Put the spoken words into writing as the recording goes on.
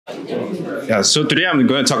Yeah, so today I'm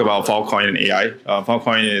going to talk about Filecoin and AI.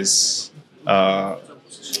 Filecoin is a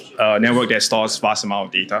network that stores vast amount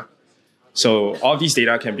of data. So all these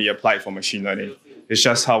data can be applied for machine learning. It's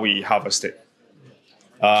just how we harvest it.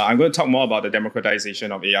 I'm going to talk more about the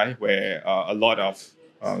democratization of AI, where a lot of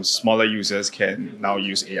smaller users can now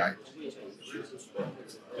use AI.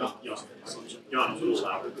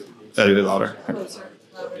 A little louder.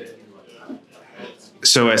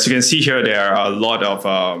 So as you can see here, there are a lot of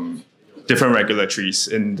different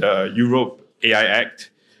regulatories. In the Europe AI Act,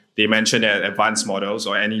 they mention that advanced models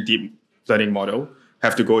or any deep learning model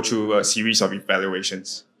have to go through a series of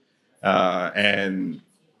evaluations. And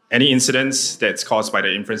any incidents that's caused by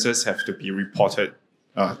the inferences have to be reported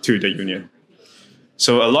to the union.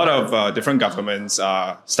 So a lot of different governments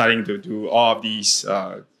are starting to do all of these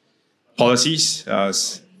policies.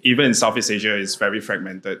 Even in Southeast Asia, it's very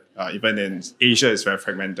fragmented. Even in Asia, it's very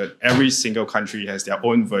fragmented. Every single country has their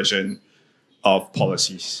own version of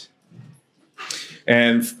policies.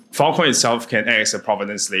 And Filecoin itself can act as a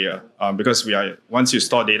provenance layer because once you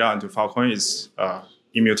store data onto Filecoin, it's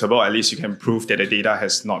immutable. At least you can prove that the data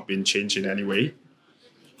has not been changed in any way.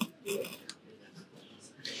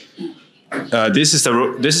 This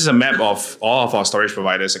is a map of all of our storage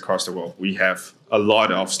providers across the world. We have a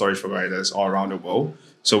lot of storage providers all around the world.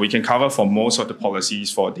 So we can cover for most of the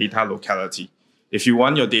policies for data locality. If you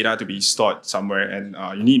want your data to be stored somewhere and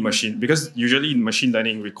you need because usually machine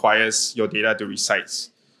learning requires your data to reside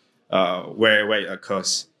where it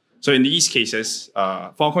occurs. So in these cases,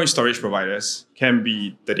 Filecoin storage providers can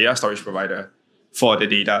be the data storage provider for the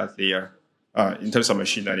data layer in terms of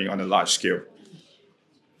machine learning on a large scale.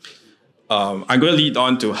 I'm going to lead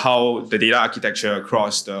on to how the data architecture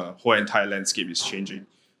across the whole entire landscape is changing.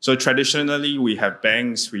 So traditionally, we have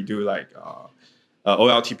banks, we do like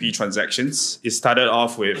OLTP transactions. It started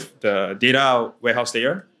off with the data warehouse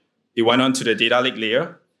layer. It went on to the data lake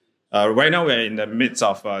layer. Right now, we're in the midst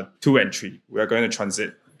of 2 and 3. We're going to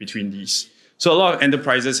transit between these. So a lot of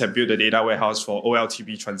enterprises have built a data warehouse for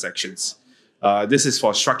OLTP transactions. This is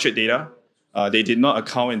for structured data. They did not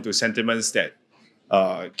account into sentiments that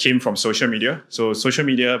came from social media. So social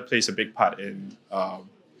media plays a big part in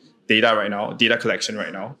data right now, data collection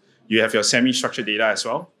right now. You have your semi-structured data as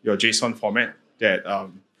well, your JSON format that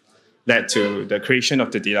led to the creation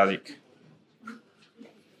of the data lake.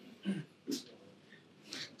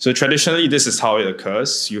 So traditionally, this is how it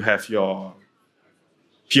occurs. You have your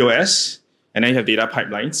POS, and then you have data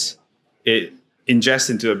pipelines. It ingests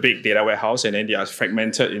into a big data warehouse, and then they are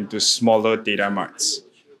fragmented into smaller data marts.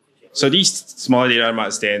 So these smaller data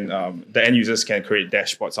marts, then the end users can create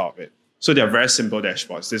dashboards out of it. So they are very simple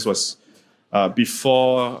dashboards. This was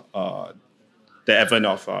before the advent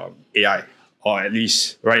of AI, or at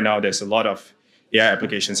least right now there's a lot of AI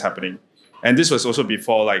applications happening. And this was also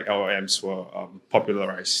before like LLMs were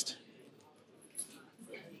popularized.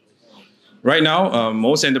 Right now,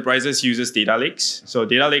 most enterprises uses data lakes. So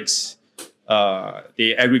data lakes,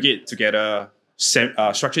 they aggregate together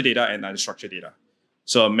structured data and unstructured data.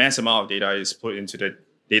 So a mass amount of data is put into the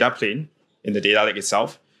data plane in the data lake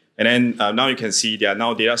itself. And then now you can see there are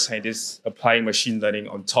now data scientists applying machine learning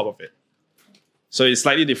on top of it. So it's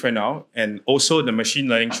slightly different now. And also the machine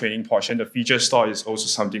learning training portion, the feature store is also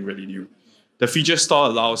something really new. The feature store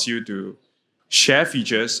allows you to share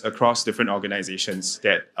features across different organizations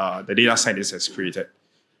that the data scientist has created.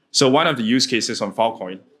 So one of the use cases on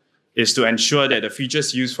Filecoin is to ensure that the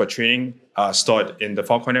features used for training are stored in the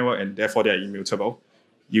Filecoin network and therefore they're immutable.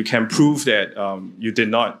 You can prove that you did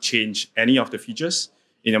not change any of the features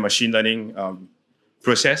in a machine learning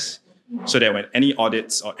process, so that when any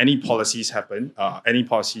audits or any policies happen,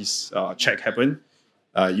 check happen,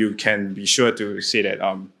 you can be sure to say that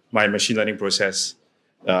my machine learning process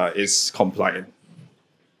is compliant.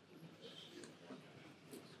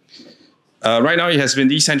 Right now, it has been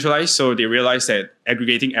decentralized, so they realized that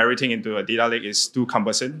aggregating everything into a data lake is too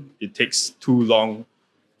cumbersome. It takes too long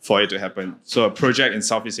for it to happen. So a project in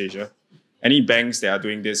Southeast Asia, any banks that are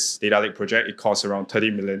doing this data lake project, it costs around 30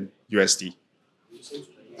 million USD.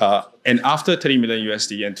 And after 30 million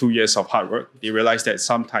USD and 2 years of hard work, they realized that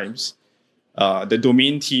sometimes the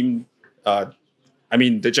domain team,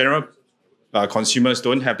 the general consumers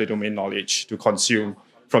don't have the domain knowledge to consume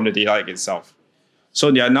from the data lake itself. So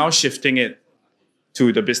they are now shifting it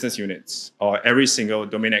to the business units or every single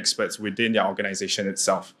domain experts within their organization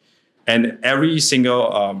itself. And every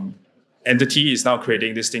single entity is now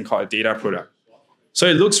creating this thing called a data product. So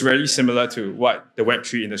it looks really similar to what the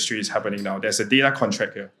Web3 industry is happening now. There's a data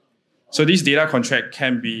contract here. So this data contract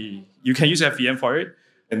you can use FVM for it.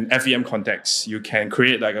 In FVM context, you can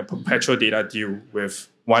create like a perpetual data deal with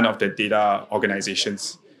one of the data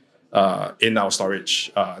organizations. in our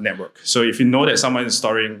storage network. So if you know that someone is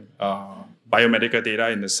storing biomedical data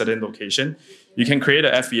in a certain location, you can create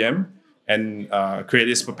a FVM and create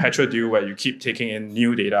this perpetual deal where you keep taking in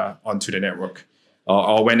new data onto the network.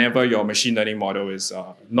 Or whenever your machine learning model is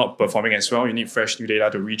not performing as well, you need fresh new data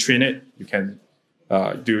to retrain it, you can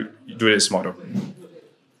do this model.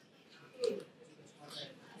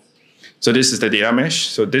 So this is the data mesh.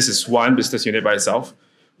 So this is one business unit by itself.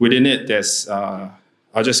 Within it, there's,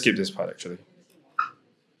 I'll just skip this part actually.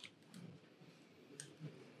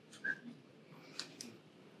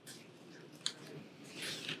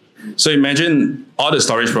 So imagine all the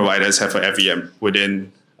storage providers have an FVM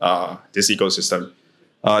within this ecosystem.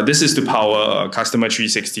 This is to power a customer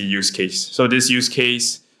 360 use case. So this use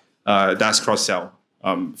case does cross-sell.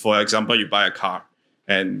 For example, you buy a car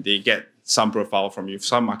and they get some profile from you,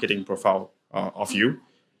 some marketing profile of you.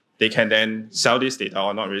 They can then sell this data,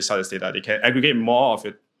 or not really sell this data. They can aggregate more of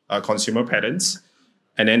your consumer patterns,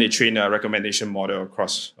 and then they train a recommendation model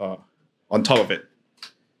across on top of it.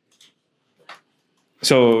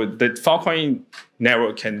 So the Filecoin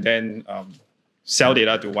network can then sell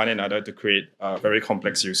data to one another to create a very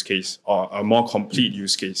complex use case or a more complete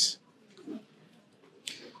use case.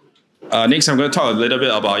 Next, I'm going to talk a little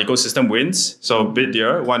bit about ecosystem wins. So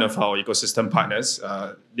BitDeer, one of our ecosystem partners,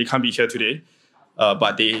 they can't be here today,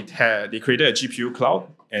 but they created a GPU cloud,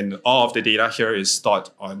 and all of the data here is stored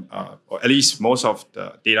on, or at least most of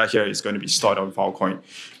the data here is going to be stored on Filecoin.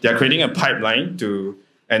 They are creating a pipeline to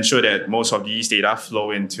ensure that most of these data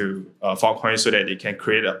flow into Filecoin so that they can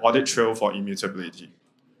create an audit trail for immutability.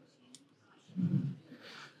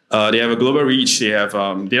 They have a global reach. They have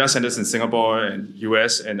data centers in Singapore and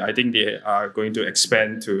US, and I think they are going to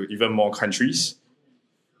expand to even more countries.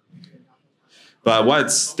 But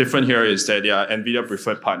what's different here is that they are NVIDIA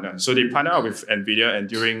preferred partner. So they partner up with NVIDIA, and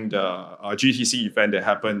during the GTC event that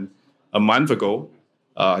happened a month ago,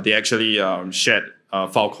 they actually shared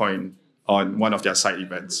Filecoin on one of their side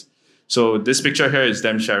events. So this picture here is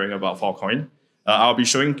them sharing about Filecoin. I'll be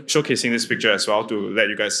showcasing this picture as well to let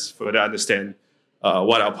you guys further understand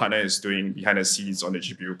what our partner is doing behind the scenes on the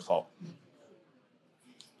GPU cloud.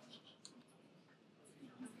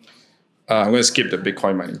 I'm going to skip the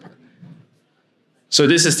Bitcoin mining part. So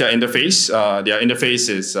this is their interface. Their interface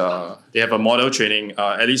is, they have a model training,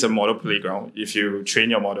 at least a model playground. If you train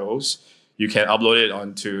your models, you can upload it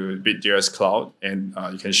onto BitDeer's cloud, and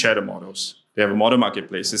you can share the models. They have a model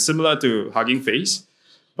marketplace. It's similar to Hugging Face,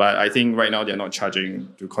 but I think right now they're not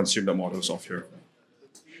charging to consume the models off here.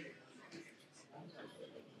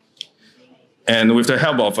 And with the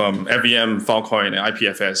help of FVM, Filecoin, and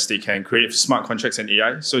IPFS, they can create smart contracts and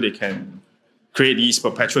AI, so they can create these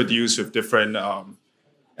perpetual deals with different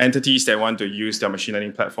entities that want to use their machine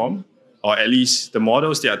learning platform, or at least the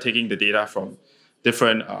models, they are taking the data from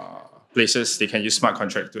different places. They can use smart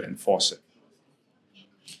contract to enforce it.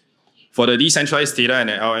 For the decentralized data and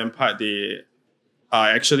the LM part, they are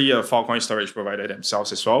actually a Filecoin storage provider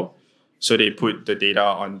themselves as well. So they put the data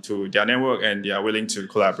onto their network, and they are willing to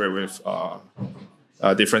collaborate with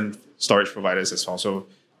different storage providers as well. So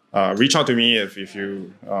reach out to me if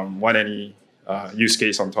you want any use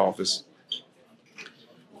case on top of this.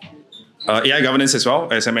 AI governance as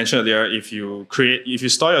well. As I mentioned earlier, if you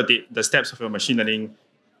store the steps of your machine learning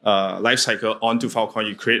lifecycle onto Filecoin,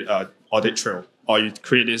 you create an audit trail, or you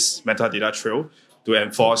create this metadata trail to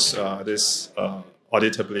enforce this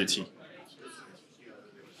auditability.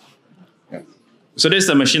 Yeah. So this is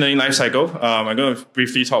the machine learning lifecycle. I'm going to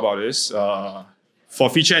briefly talk about this. For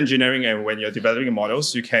feature engineering and when you're developing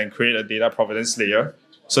models, you can create a data provenance layer,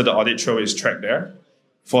 so the audit trail is tracked there.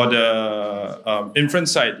 For the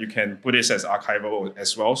inference side, you can put this as archival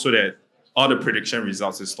as well, so that all the prediction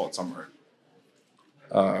results is stored somewhere.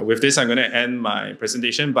 With this, I'm going to end my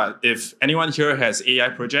presentation. But if anyone here has AI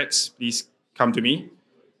projects, please come to me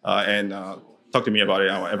and talk to me about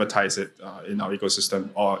it. I'll advertise it in our ecosystem,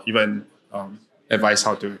 or even advise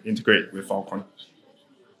how to integrate with Filecoin.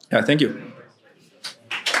 Yeah, thank you.